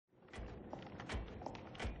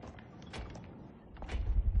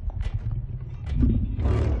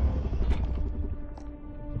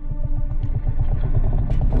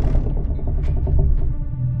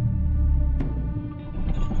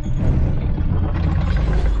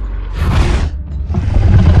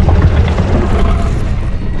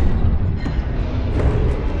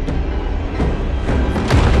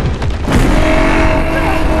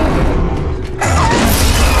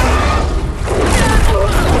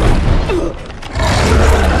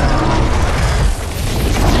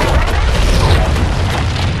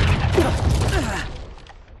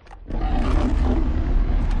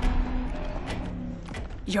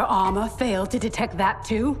your armor fail to detect that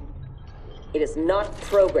too? It is not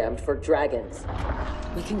programmed for dragons.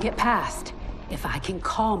 We can get past, if I can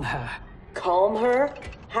calm her. Calm her?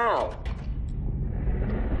 How?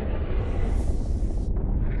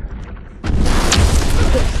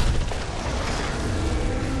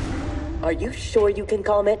 Are you sure you can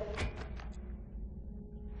calm it?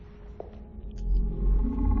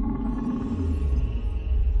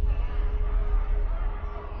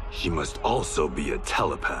 She must also be a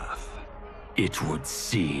telepath. It would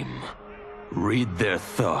seem. Read their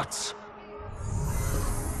thoughts.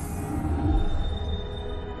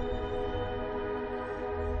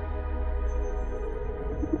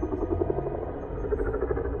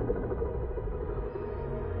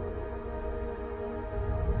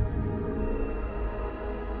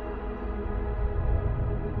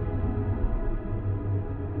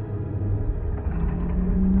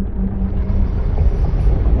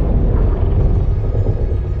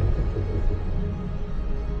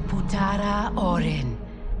 Odin,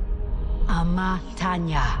 Ama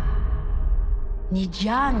Tanya,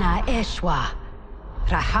 Nijana Eshwa,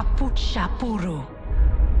 Rahaput Shapuru.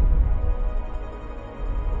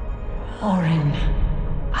 Orin,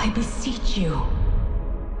 I beseech you,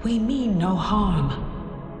 we mean no harm.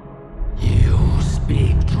 You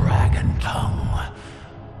speak dragon tongue,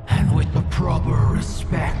 and with the proper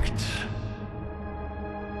respect.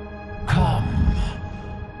 Come,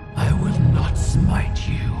 I will not smite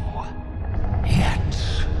you. Yet.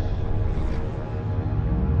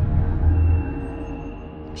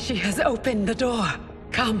 She has opened the door.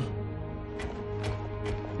 Come.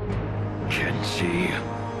 Can she?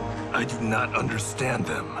 I do not understand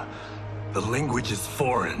them. The language is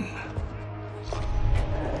foreign.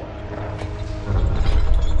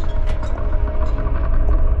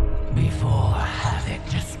 Before Havik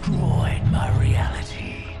destroyed my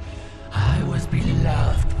reality, I was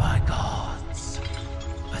beloved by gods.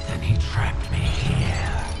 But then he trapped me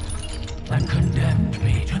here, and condemned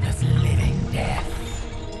me to this living death.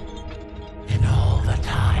 In all the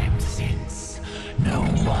time since, no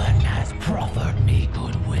one has proffered me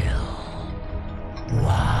goodwill.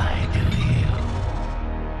 Why do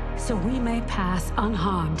you? So we may pass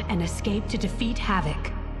unharmed and escape to defeat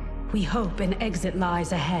Havik. We hope an exit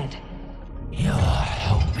lies ahead. Your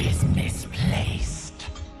hope is misplaced.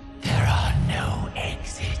 There are no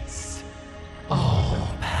exits. All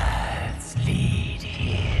paths lead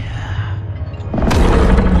here.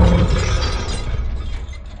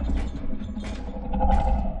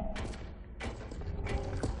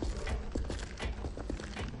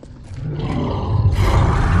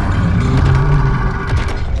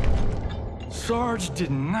 Sarge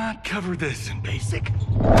did not cover this in basic.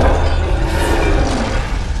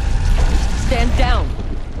 Stand down!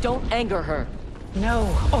 Don't anger her. No,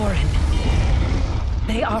 Orin.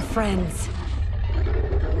 They are friends.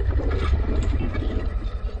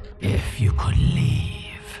 If you could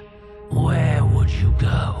leave, where would you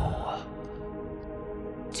go?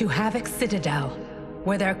 To Havik's Citadel,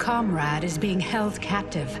 where their comrade is being held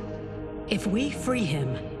captive. If we free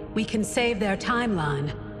him, we can save their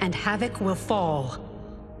timeline, and Havik will fall.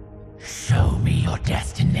 Show me your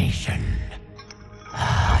destination.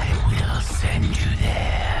 I will send you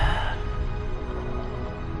there.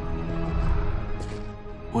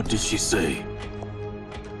 What did she say?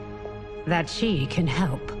 That she can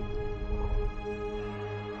help.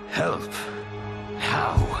 Help?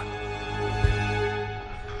 How?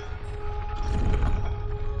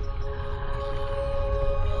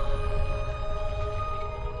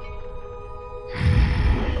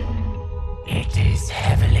 It is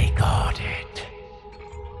heavily guarded.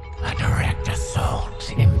 A direct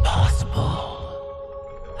assault impossible.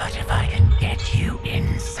 But if I can get you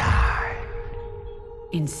inside...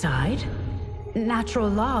 Inside? Natural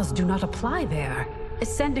laws do not apply there.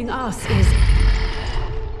 Sending us is...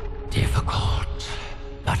 difficult,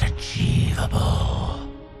 but achievable.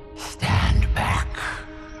 Stand back.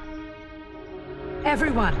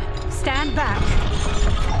 Everyone, stand back.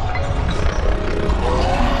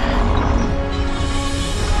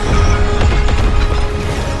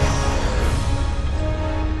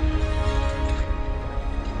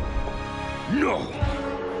 No!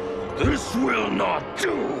 This will not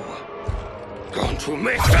do! Going to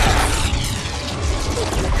make that!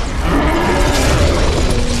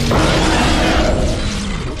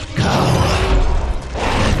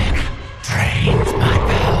 Havik drains my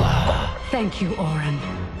power. Thank you, Orin.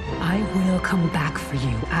 I will come back for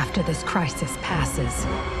you after this crisis passes.